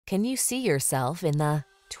Can you see yourself in the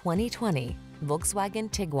 2020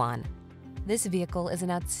 Volkswagen Tiguan? This vehicle is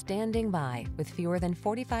an outstanding buy with fewer than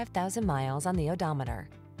 45,000 miles on the odometer.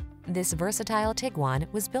 This versatile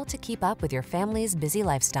Tiguan was built to keep up with your family's busy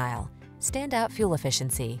lifestyle. Standout fuel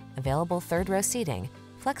efficiency, available third-row seating,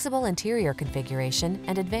 flexible interior configuration,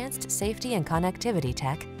 and advanced safety and connectivity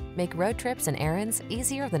tech make road trips and errands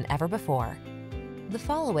easier than ever before. The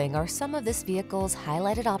following are some of this vehicle's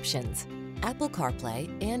highlighted options: Apple CarPlay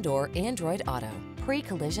and/or Android Auto,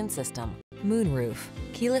 pre-collision system, moonroof,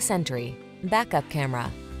 keyless entry, backup camera,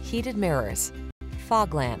 heated mirrors,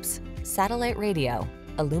 fog lamps, satellite radio,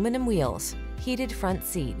 aluminum wheels, heated front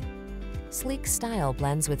seat. Sleek style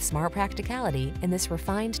blends with smart practicality in this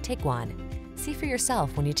refined Tiguan. See for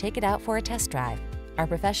yourself when you take it out for a test drive. Our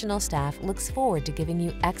professional staff looks forward to giving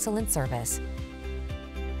you excellent service.